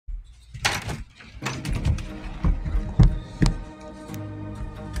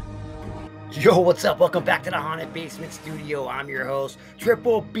Yo, what's up? Welcome back to the Haunted Basement Studio. I'm your host,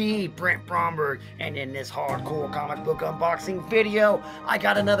 Triple B, Brent Bromberg, and in this hardcore comic book unboxing video, I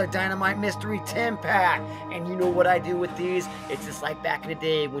got another Dynamite Mystery 10-pack. And you know what I do with these? It's just like back in the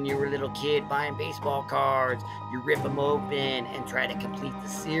day when you were a little kid buying baseball cards. You rip them open and try to complete the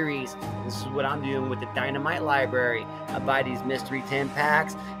series. This is what I'm doing with the Dynamite Library. I buy these Mystery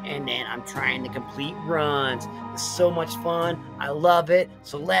 10-packs, and then I'm trying to complete runs. It's so much fun. I love it.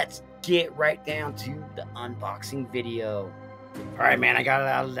 So let's get right down to the unboxing video. All right, man, I got it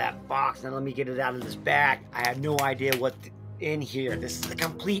out of that box. Now let me get it out of this bag. I have no idea what's in here. This is a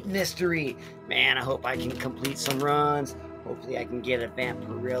complete mystery. Man, I hope I can complete some runs. Hopefully I can get a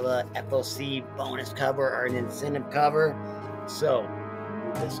vampirella FOC bonus cover or an incentive cover. So,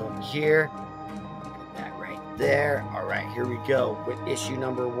 move this over here. Put that right there. All right, here we go with issue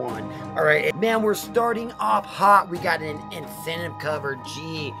number 1. All right, man, we're starting off hot. We got an incentive cover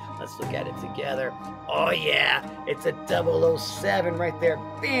G. Let's look at it together. Oh yeah, it's a 007 right there.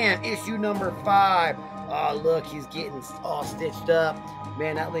 Bam, issue number 5. Oh, look, he's getting all stitched up.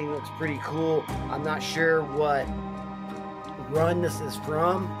 Man, that thing looks pretty cool. I'm not sure what run this is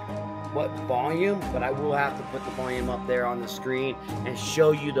from, what volume, but I will have to put the volume up there on the screen and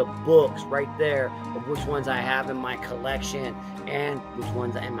show you the books right there of which ones I have in my collection and which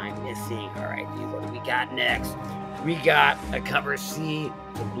ones am I missing. All right, dude, what do we got next? We got a cover C,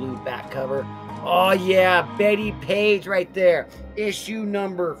 the blue back cover. Oh yeah, Betty Page right there. Issue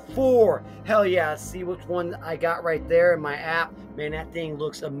number 4. Hell yeah, see which one I got right there in my app. Man, that thing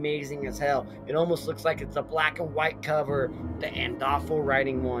looks amazing as hell. It almost looks like it's a black and white cover. The Andolfo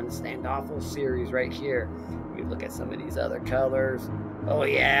writing ones, the Andolfo series right here. You look at some of these other colors. Oh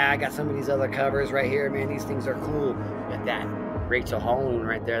yeah, I got some of these other covers right here, man. These things are cool. Got that Rachel Holland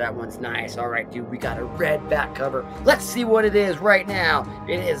right there. That one's nice. All right, dude, we got a red back cover. Let's see what it is right now.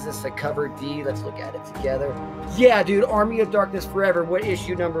 It is this a cover D. Let's look at it together. Yeah, dude, Army of Darkness Forever. What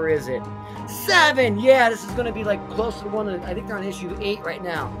issue number is it? 7. Yeah, this is going to be like close to one. I think they're on issue 8 right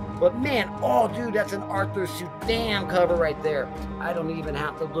now. But man, oh, dude, that's an Arthur Sudan cover right there. I don't even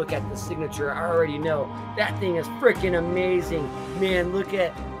have to look at the signature. I already know. That thing is freaking amazing. Man, look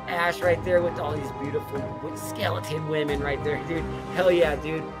at Ash right there with all these beautiful skeleton women right there, dude. Hell yeah,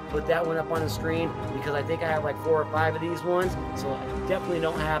 dude. Put that one up on the screen because I think I have like 4 or 5 of these ones. So I definitely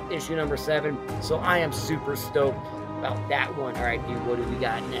don't have issue number 7. So I am super stoked about that one. All right, dude, what do we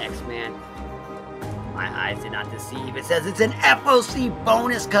got next, man? My eyes did not deceive. It says it's an FOC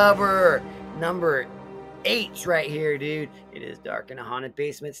bonus cover. Number H right here, dude. It is dark in a haunted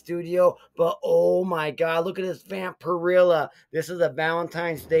basement studio, but oh my god, look at this vampirella. This is a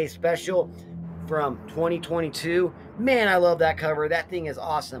Valentine's Day special from 2022. Man, I love that cover. That thing is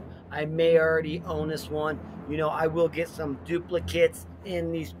awesome. I may already own this one. You know, I will get some duplicates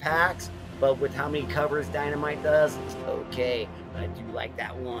in these packs, but with how many covers Dynamite does, it's okay. But I do like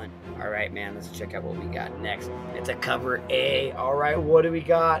that one. All right, man, let's check out what we got next. It's a cover A. All right, what do we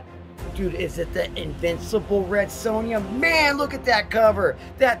got? Dude, is it the Invincible Red Sonja? Man, look at that cover.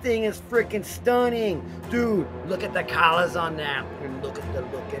 That thing is freaking stunning. Dude, look at the collars on that. And look at the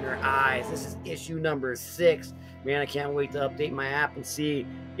look in her eyes. This is issue number 6. Man, I can't wait to update my app and see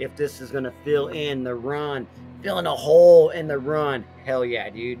if this is going to fill in the run. Filling a hole in the run. Hell yeah,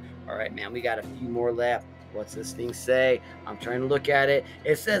 dude. All right, man, we got a few more left. What's this thing say? I'm trying to look at it.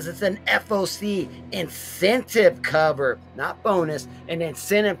 It says it's an FOC incentive cover, not bonus, an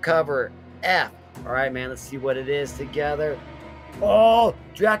incentive cover F. All right, man, let's see what it is together. Oh,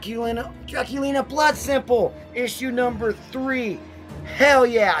 Draculina Blood Simple, issue number 3. Hell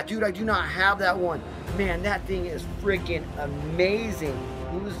yeah, dude, I do not have that one. Man, that thing is freaking amazing.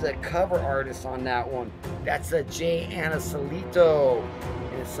 Who's the cover artist on that one? That's a J. Anna Solito.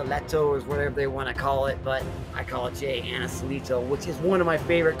 Soleto is whatever they want to call it, but I call it J. Anna Solito, which is one of my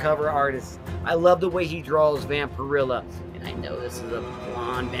favorite cover artists. I love the way he draws Vampirella, and I know this is a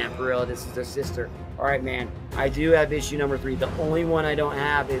blonde Vampirella. This is their sister. All right, man, I do have issue number 3. The only one I don't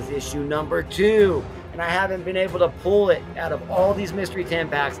have is issue number 2, and I haven't been able to pull it out of all these mystery 10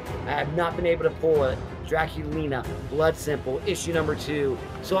 packs. I have not been able to pull it. Draculina Blood Simple, issue number 2.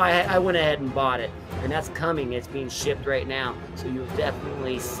 So I went ahead and bought it, and that's coming. It's being shipped right now, so you'll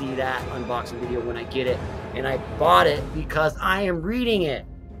definitely see that unboxing video when I get it. And I bought it because I am reading it.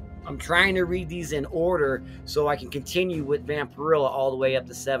 I'm trying to read these in order so I can continue with Vampirella all the way up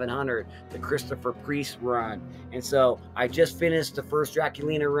to 700, the Christopher Priest run. And so I just finished the first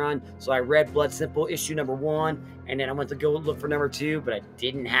Draculina run, so I read Blood Simple issue number 1, and then I went to go look for number 2, but I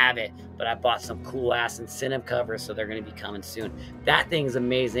didn't have it. But I bought some cool ass incentive covers, so they're going to be coming soon. That thing's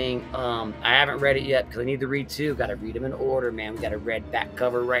amazing. I haven't read it yet because I need to read 2. Got to read them in order, man. We got a red back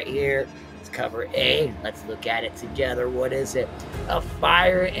cover right here. It's cover A. Let's look at it together. What is it? A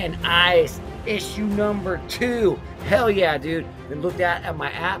Fire and Ice, issue number 2. Hell yeah, dude. And look at my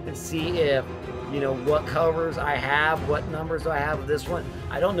app and see if, you know, what covers I have, what numbers I have of this one.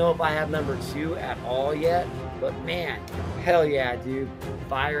 I don't know if I have number 2 at all yet, but man, hell yeah, dude.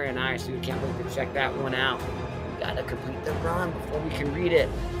 Fire and Ice, dude. Can't wait to check that one out. We gotta complete the run before we can read it,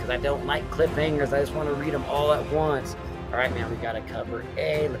 because I don't like cliffhangers. I just want to read them all at once. All right, man, we got to cover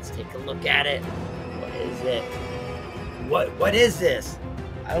A. Let's take a look at it. What is it? What is this?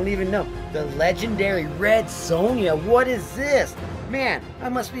 I don't even know. The legendary Red Sonja. What is this? Man, I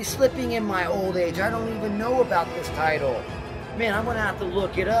must be slipping in my old age. I don't even know about this title. Man, I'm going to have to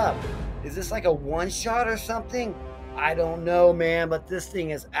look it up. Is this like a one-shot or something? I don't know, man, but this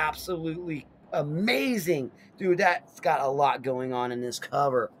thing is absolutely amazing. Dude, that's got a lot going on in this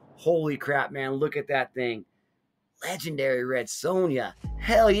cover. Holy crap, man. Look at that thing. Legendary Red Sonja.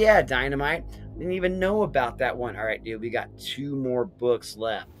 Hell yeah, Dynamite. Didn't even know about that one. All right, dude, we got 2 more books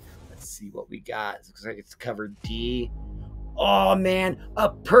left. Let's see what we got. It looks like it's cover D. Oh, man, a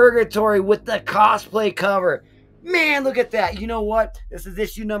Purgatory with the cosplay cover. Man, look at that. You know what? This is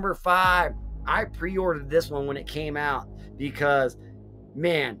issue number 5. I pre-ordered this one when it came out because,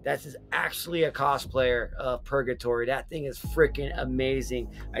 man, that's actually a cosplayer of Purgatory. That thing is freaking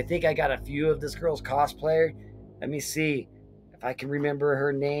amazing. I think I got a few of this girl's cosplayer. Let me see if I can remember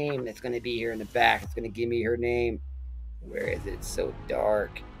her name. It's going to be here in the back. It's going to give me her name. Where is it? It's so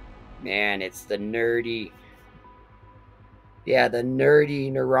dark. Man, it's the nerdy. Yeah, the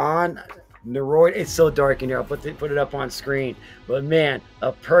nerdy Neroid. It's so dark in here. I'll put it up on screen. But man,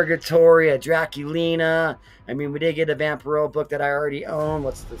 a Purgatory, a Draculina. I mean, we did get a vampirella book that I already own.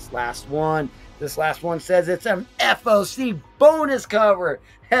 What's this last one? This last one says it's an FOC bonus cover.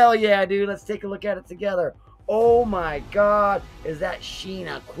 Hell yeah, dude. Let's take a look at it together. Oh my God, is that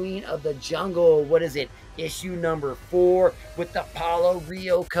Sheena, Queen of the Jungle? What is it? Issue number 4 with the Paulo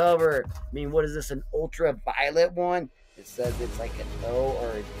Rio cover. I mean, what is this, an ultraviolet one? It says it's like an O or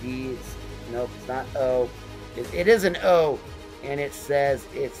a D. Nope, it's not O. It is an O, and it says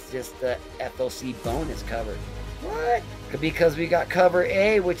it's just the FOC bonus cover. What? Because we got cover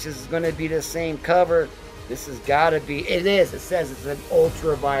A, which is going to be the same cover. This has got to be. It is. It says it's an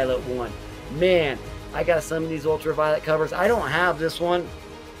ultraviolet one. Man, I got some of these ultraviolet covers. I don't have this one,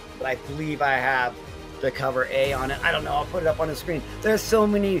 but I believe I have the cover A on it. I don't know. I'll put it up on the screen. There's so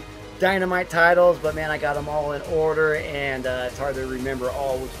many Dynamite titles, but man, I got them all in order, and it's hard to remember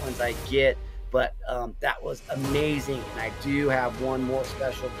all which ones I get. But that was amazing. And I do have one more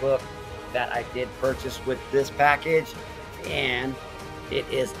special book that I did purchase with this package, and it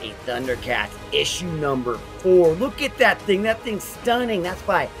is a Thundercats issue number 4. Look at that thing. That thing's stunning. That's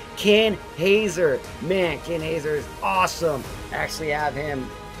by Ken Hazer. Man, Ken Hazer is awesome. I actually have him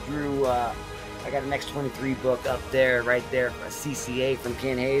through, I got an X23 book up there, right there, a CCA from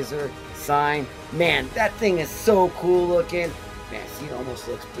Ken Hazer signed. Man, that thing is so cool looking. Man, she almost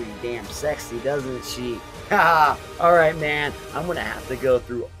looks pretty damn sexy, doesn't she? Haha. All right, man. I'm going to have to go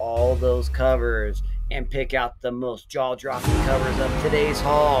through all those covers and pick out the most jaw-dropping covers of today's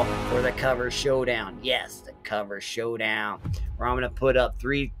haul for the cover showdown. Yes, the cover showdown, where I'm going to put up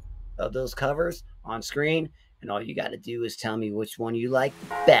 3 of those covers on screen, and all you got to do is tell me which one you like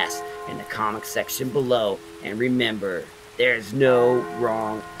best in the comment section below. And remember, there's no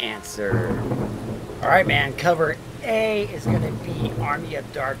wrong answer. All right, man, cover A is going to be Army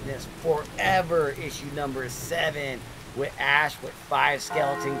of Darkness Forever, issue number 7. With Ash with 5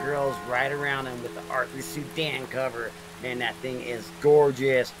 skeleton girls right around him with the Arthur Sudan cover. Man, that thing is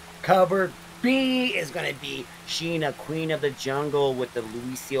gorgeous. Cover B is going to be Sheena, Queen of the Jungle with the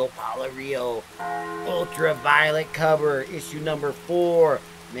Lucio Palario ultraviolet cover, issue number 4.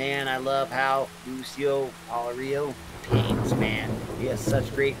 Man, I love how Lucio Palario paints, man. He has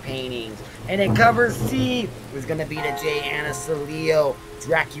such great paintings. And then cover C is going to be the J. Anna Salio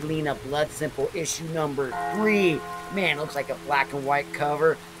Draculina Blood Simple, issue number 3. Man, looks like a black and white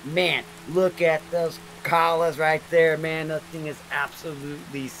cover. Man, look at those collars right there. Man, that thing is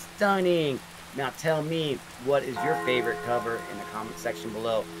absolutely stunning. Now tell me, what is your favorite cover in the comment section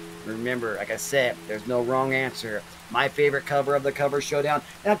below? Remember, like I said, there's no wrong answer. My favorite cover of the cover showdown.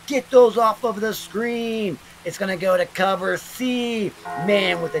 Now get those off of the screen. It's going to go to cover C.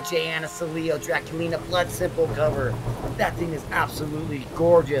 Man, with the J. Anna Salio Draculina Blood Simple cover. That thing is absolutely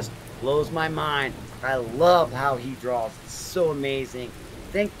gorgeous. Blows my mind. I love how he draws. It's so amazing.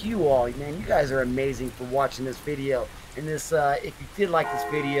 Thank you all, man. You guys are amazing for watching this video. And this, if you did like this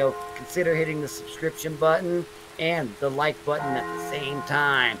video, consider hitting the subscription button and the like button at the same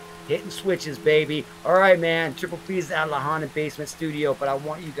time. hitting switches, baby. All right, man. Triple P's out of the Haunted Basement Studio, but I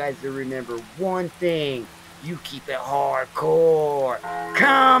want you guys to remember one thing. You keep it hardcore.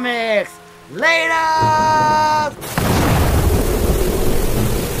 Comics! Later!